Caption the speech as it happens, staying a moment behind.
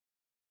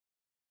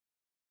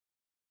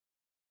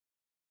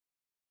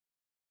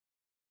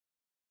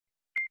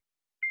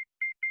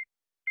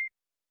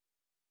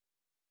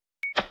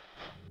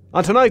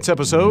On tonight's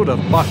episode of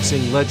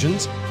Boxing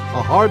Legends,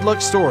 a hard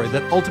luck story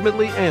that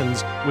ultimately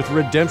ends with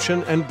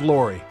redemption and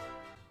glory.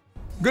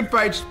 Good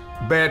fights,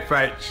 bad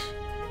fights,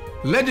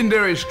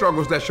 legendary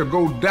struggles that shall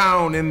go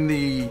down in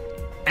the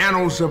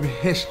annals of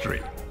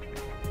history.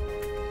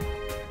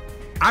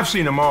 I've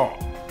seen them all.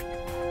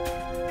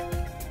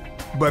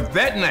 But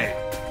that night,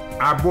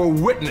 I bore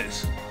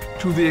witness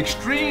to the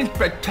extreme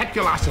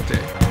spectacularity.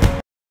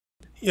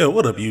 Yo,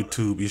 what up,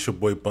 YouTube? It's your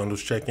boy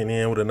Bundles checking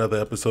in with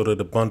another episode of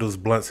the Bundles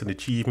Blunts and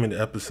Achievement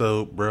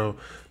episode, bro.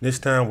 This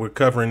time we're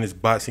covering this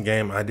boxing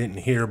game I didn't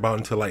hear about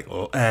until like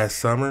last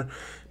summer.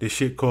 This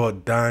shit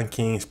called Don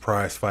King's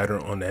Prize Fighter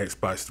on the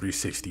Xbox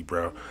 360,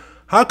 bro.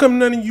 How come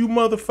none of you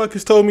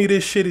motherfuckers told me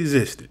this shit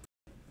existed?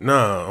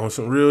 Nah, on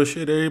some real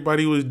shit,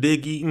 everybody was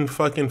dig-eating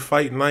fucking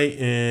Fight Night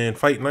and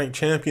Fight Night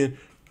Champion.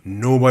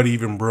 Nobody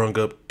even brung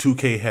up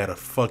 2K had a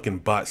fucking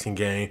boxing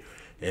game.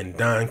 And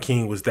Don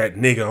King was that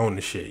nigga on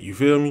the shit, you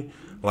feel me?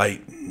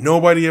 Like,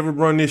 nobody ever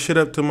brought this shit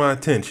up to my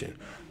attention.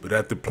 But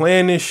after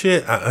playing this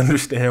shit, I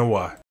understand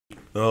why.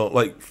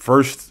 Like,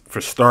 first,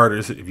 for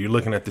starters, if you're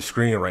looking at the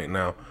screen right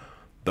now,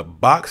 the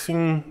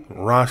boxing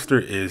roster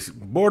is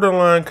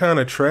borderline kind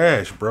of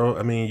trash, bro.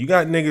 I mean, you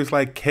got niggas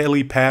like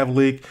Kelly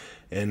Pavlik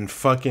and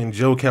fucking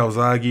Joe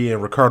Calzaghe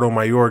and Ricardo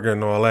Mayorga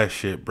and all that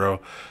shit, bro.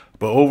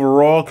 But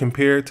overall,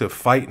 compared to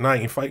Fight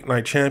Night and Fight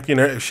Night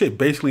Champion, shit,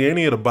 basically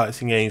any of the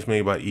boxing games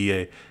made by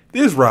EA,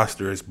 this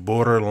roster is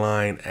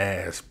borderline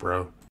ass,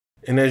 bro.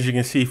 And as you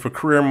can see, for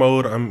career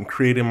mode, I'm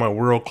creating my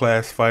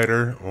world-class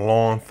fighter,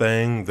 Long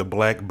Thang, the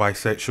black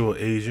bisexual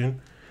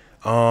Asian.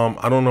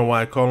 I don't know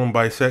why I call him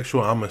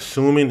bisexual. I'm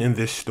assuming in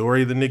this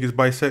story the nigga's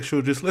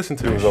bisexual. Just listen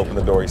to it. He opened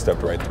the door, he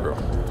stepped right through.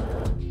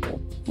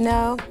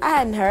 No, I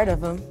hadn't heard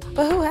of him.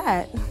 But who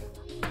had?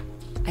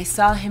 I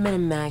saw him in a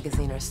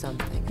magazine or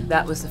something.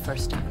 That was the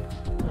first time.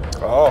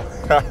 Oh,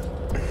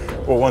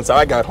 well, once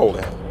I got hold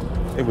of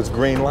him, it was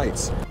green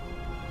lights.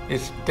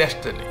 It's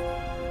destiny,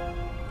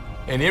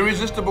 an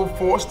irresistible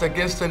force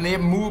against an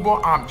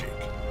immovable object.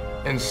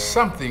 And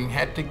something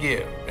had to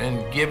give,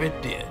 and give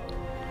it did.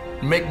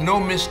 Make no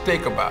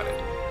mistake about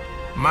it,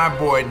 my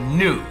boy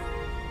knew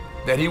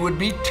that he would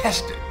be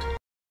tested.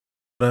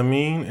 I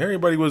mean,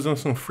 everybody was on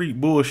some freak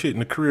bullshit in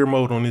the career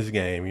mode on this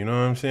game, you know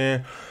what I'm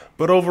saying?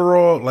 But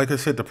overall, like I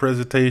said, the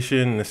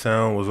presentation, the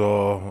sound was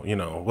all, you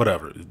know,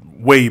 whatever.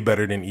 Way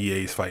better than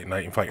EA's Fight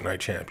Night and Fight Night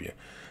Champion.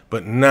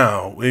 But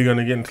now, we're going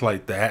to get into,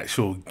 like, the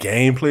actual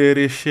gameplay of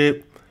this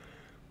shit.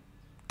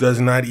 Does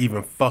not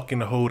even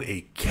fucking hold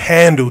a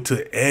candle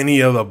to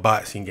any other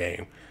boxing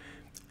game.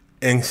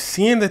 And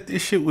seeing that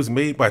this shit was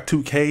made by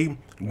 2K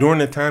during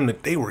the time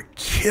that they were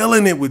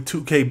killing it with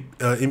 2K,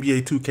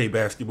 NBA 2K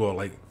basketball,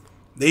 like,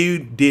 they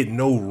did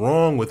no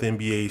wrong with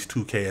NBA's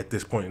 2K at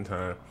this point in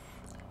time.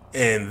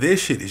 And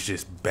this shit is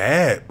just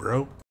bad,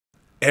 bro.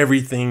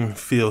 Everything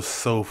feels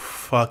so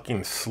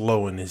fucking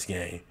slow in this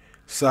game.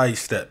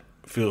 Sidestep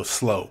feels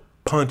slow.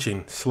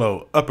 Punching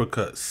slow.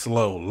 Uppercut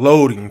slow.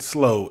 Loading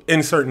slow.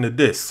 Inserting the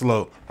disc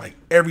slow. Like,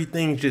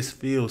 everything just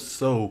feels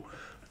so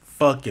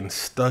fucking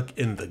stuck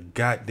in the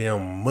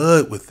goddamn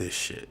mud with this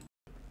shit.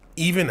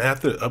 Even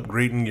after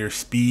upgrading your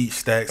speed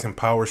stats and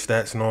power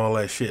stats and all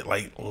that shit,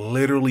 like,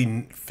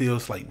 literally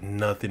feels like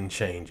nothing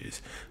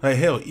changes. Like,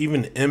 hell,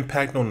 even the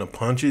impact on the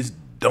punches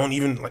don't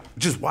even, like,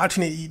 just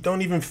watching it, you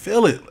don't even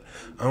feel it.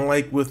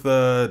 Unlike with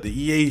the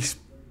EA's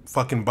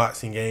fucking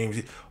boxing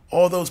games,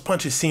 all those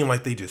punches seem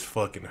like they just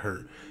fucking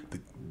hurt.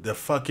 The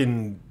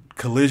fucking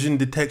collision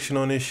detection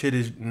on this shit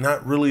is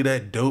not really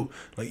that dope.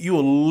 Like, you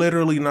will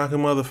literally knock a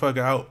motherfucker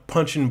out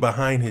punching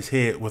behind his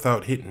head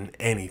without hitting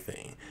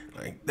anything.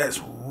 Like, that's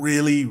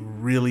really,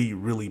 really,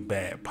 really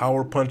bad.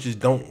 Power punches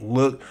don't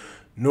look,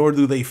 nor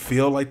do they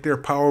feel like they're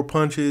power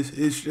punches.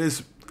 It's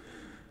just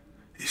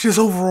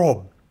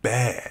overall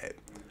bad.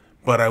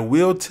 But I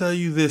will tell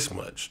you this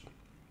much.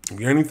 If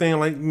you're anything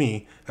like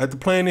me, after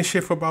playing this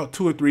shit for about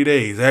 2 or 3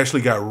 days, I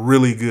actually got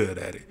really good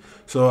at it.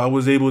 So I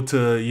was able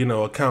to, you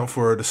know, account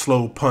for the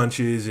slow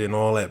punches and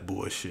all that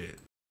bullshit.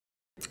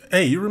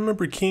 Hey, you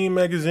remember King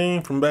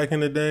magazine from back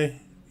in the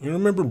day? You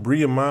remember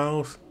Bria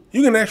Miles?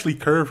 You can actually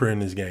curve her in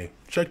this game.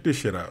 Check this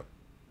shit out.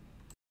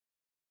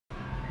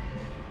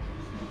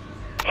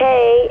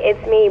 Hey,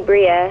 it's me,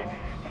 Bria.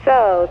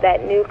 So,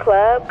 that new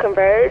club,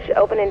 Converge,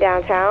 opening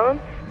downtown,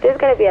 there's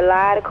going to be a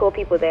lot of cool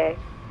people there.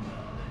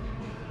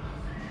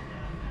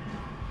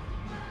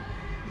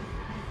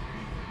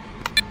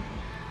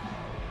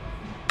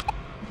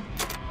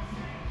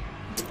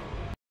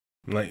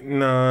 Like,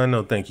 nah,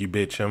 no thank you,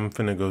 bitch. I'm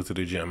finna go to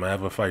the gym. I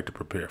have a fight to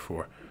prepare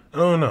for. I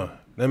don't know.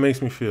 That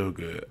makes me feel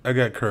good. I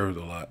got curved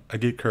a lot. I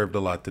get curved a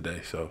lot today,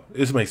 so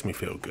this makes me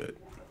feel good.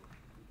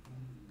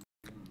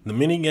 The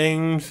mini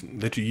games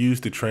that you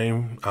use to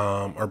train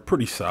are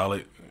pretty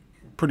solid,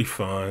 pretty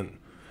fun.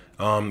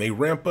 They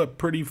ramp up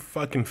pretty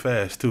fucking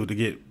fast too to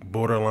get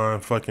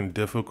borderline fucking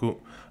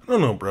difficult. I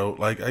don't know, bro.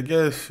 Like, I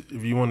guess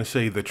if you want to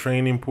say the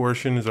training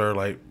portions are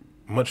like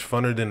much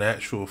funner than the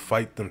actual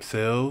fight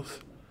themselves,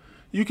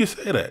 you can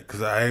say that,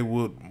 because I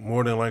would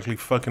more than likely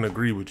fucking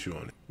agree with you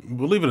on it.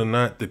 Believe it or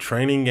not, the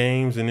training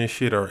games and this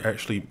shit are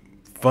actually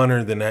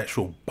funner than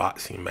actual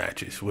boxing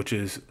matches, which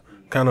is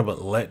kind of a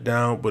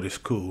letdown, but it's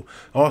cool.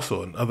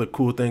 Also, another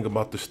cool thing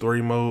about the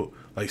story mode,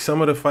 like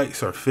some of the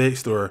fights are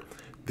fixed, or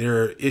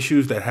there are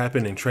issues that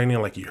happen in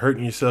training, like you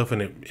hurting yourself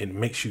and it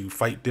makes you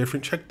fight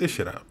different. Check this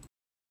shit out.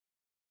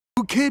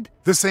 Kid,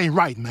 this ain't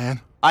right,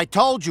 man. I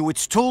told you,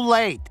 it's too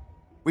late.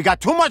 We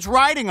got too much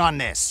riding on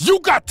this. You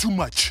got too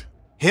much.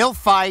 He'll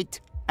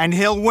fight, and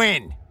he'll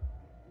win.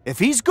 If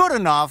he's good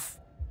enough,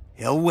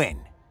 he'll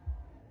win.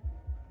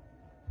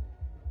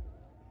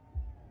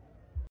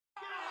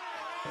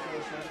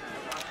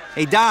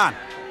 Hey, Don,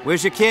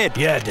 where's your kid?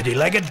 Yeah, did he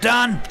like it,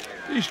 Don?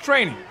 He's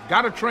training.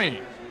 Gotta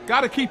train.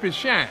 Gotta keep his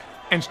shine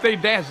and stay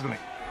dazzling.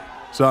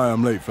 Sorry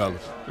I'm late,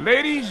 fellas.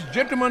 Ladies,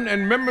 gentlemen,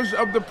 and members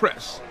of the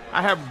press,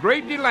 I have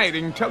great delight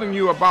in telling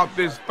you about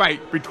this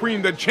fight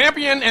between the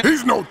champion and...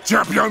 He's no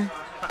champion!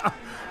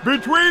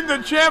 Between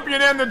the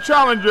champion and the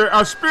challenger,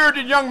 a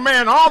spirited young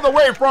man all the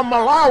way from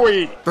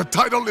Malawi. The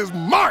title is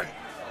mine!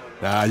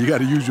 Nah, you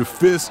gotta use your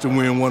fist to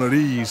win one of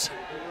these.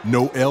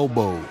 No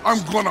elbows.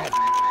 I'm gonna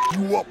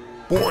you up,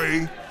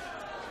 boy.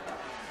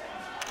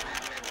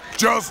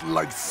 Just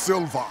like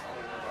Silva.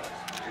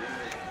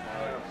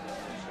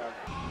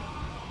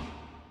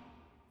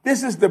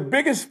 This is the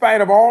biggest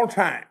fight of all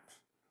times.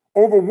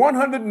 Over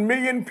 100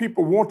 million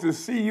people want to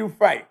see you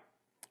fight.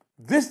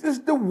 This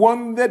is the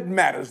one that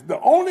matters, the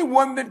only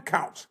one that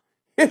counts.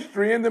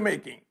 History in the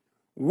making.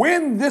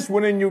 Win this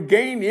one and you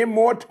gain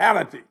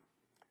immortality.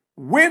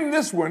 Win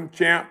this one,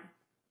 champ,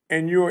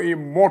 and you're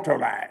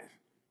immortalized.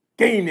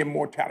 Gain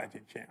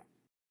immortality, champ.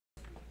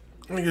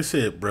 Like I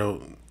said,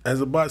 bro, as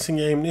a boxing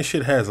game, this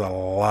shit has a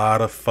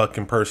lot of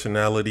fucking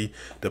personality.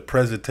 The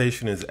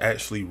presentation is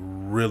actually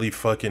really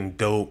fucking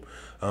dope.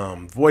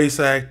 Voice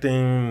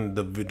acting,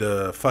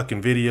 the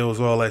fucking videos,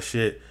 all that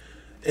shit.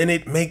 And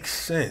it makes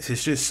sense.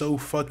 It's just so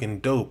fucking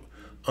dope.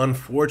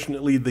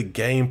 Unfortunately, the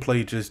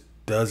gameplay just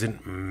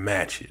doesn't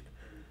match it.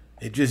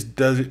 It just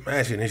doesn't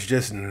match it. It's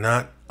just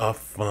not a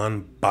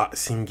fun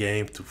boxing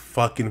game to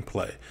fucking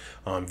play.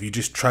 If you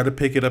just try to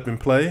pick it up and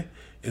play,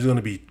 it's going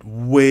to be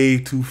way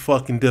too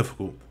fucking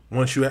difficult.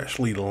 Once you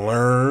actually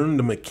learn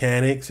the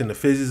mechanics and the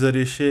physics of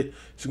this shit,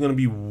 it's going to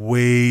be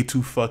way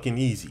too fucking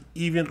easy.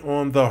 Even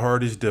on the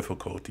hardest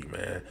difficulty,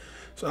 man.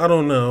 So I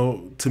don't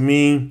know. To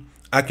me,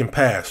 I can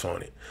pass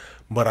on it.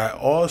 But I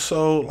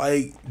also,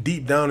 like,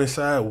 deep down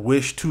inside,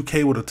 wish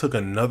 2K would have took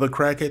another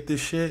crack at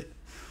this shit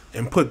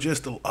and put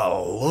just a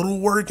little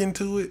work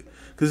into it.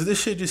 Because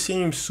this shit just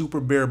seems super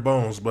bare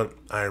bones. But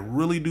I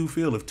really do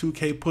feel if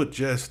 2K put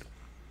just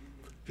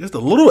a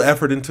little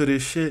effort into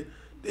this shit,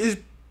 this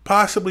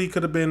possibly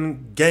could have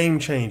been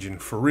game-changing,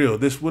 for real.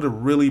 This would have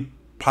really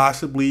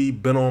possibly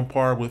been on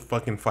par with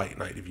fucking Fight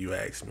Night, if you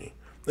ask me.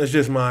 That's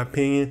just my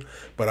opinion.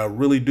 But I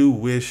really do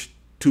wish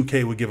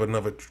 2K would give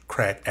another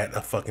crack at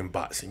a fucking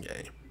boxing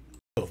game.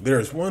 So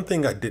there's one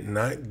thing I did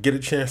not get a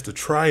chance to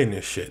try in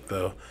this shit,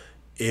 though,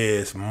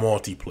 is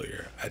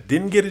multiplayer. I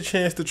didn't get a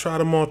chance to try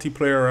the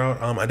multiplayer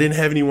out. I didn't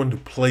have anyone to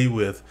play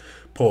with.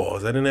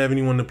 Pause. I didn't have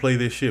anyone to play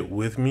this shit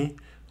with me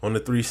on the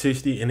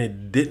 360, and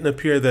it didn't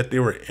appear that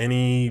there were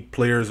any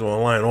players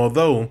online,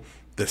 although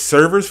the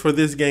servers for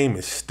this game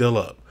is still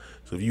up.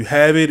 So if you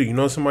have it or you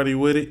know somebody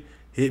with it,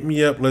 hit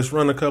me up. Let's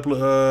run a couple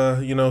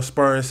of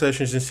sparring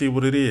sessions and see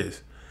what it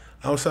is.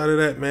 Outside of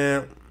that,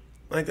 man,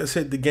 like I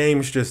said, the game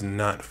is just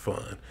not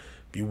fun.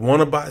 If you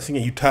want a boxing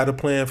game, you tired of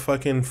playing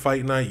fucking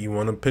Fight Night, you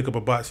want to pick up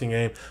a boxing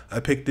game,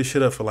 I picked this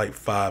shit up for like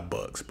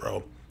 $5,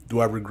 bro.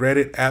 Do I regret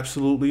it?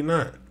 Absolutely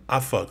not. I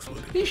fucks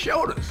with it. He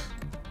showed us.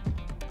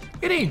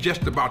 It ain't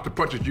just about the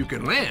punches you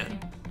can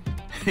land.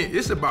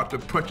 It's about the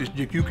punches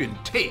you can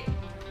take.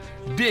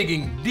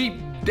 Digging deep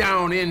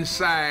down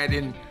inside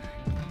and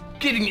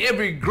getting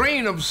every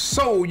grain of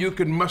soul you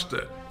can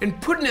muster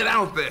and putting it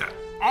out there,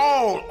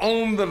 all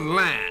on the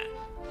line.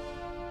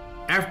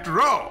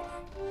 After all,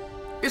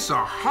 it's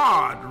a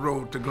hard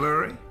road to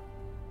glory.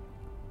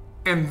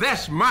 And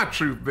that's my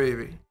truth,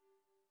 baby.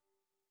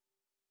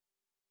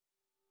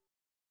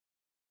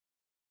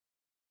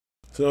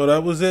 So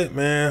that was it,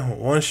 man.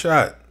 One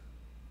shot.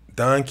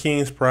 Don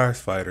King's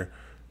Prize Fighter.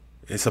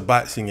 It's a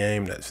boxing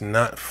game that's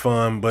not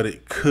fun, but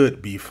it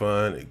could be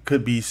fun. It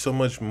could be so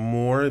much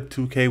more if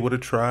 2K would have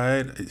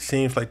tried. It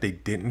seems like they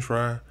didn't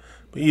try.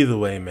 But either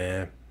way,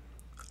 man,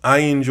 I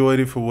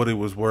enjoyed it for what it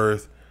was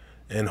worth.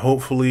 And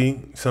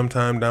hopefully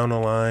sometime down the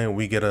line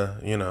we get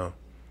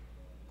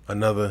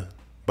another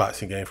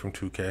boxing game from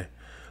 2K.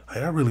 I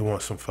really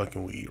want some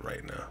fucking weed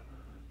right now,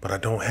 but I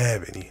don't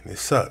have any, and it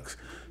sucks.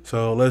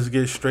 So let's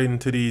get straight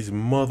into these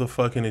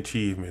motherfucking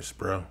achievements,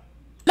 bro.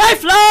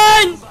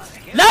 Lifeline!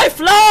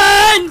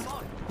 Lifeline!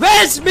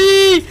 Where's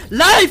me?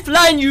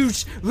 Lifeline,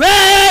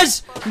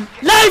 where's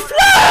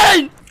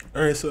Lifeline?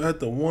 Alright, so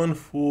after one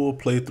full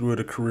playthrough of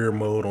the career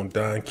mode on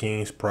Don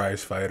King's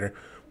Prize Fighter,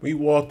 we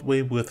walked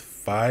away with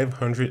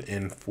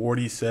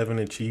 547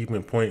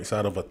 achievement points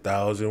out of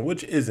 1,000,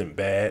 which isn't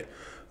bad.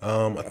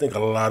 I think a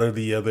lot of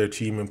the other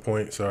achievement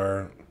points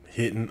are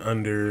hidden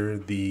under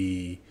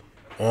the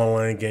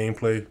online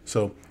gameplay.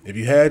 So if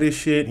you had this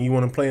shit and you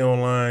want to play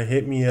online,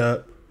 hit me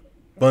up.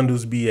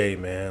 Bundles BA,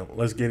 man.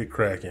 Let's get it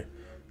cracking.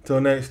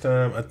 Till next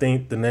time, I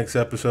think the next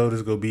episode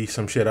is going to be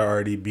some shit I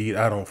already beat.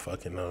 I don't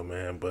fucking know,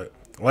 man. But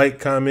like,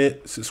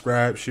 comment,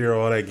 subscribe, share,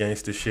 all that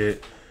gangster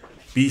shit.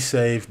 Be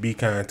safe, be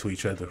kind to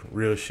each other.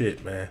 Real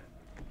shit, man.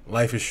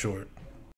 Life is short.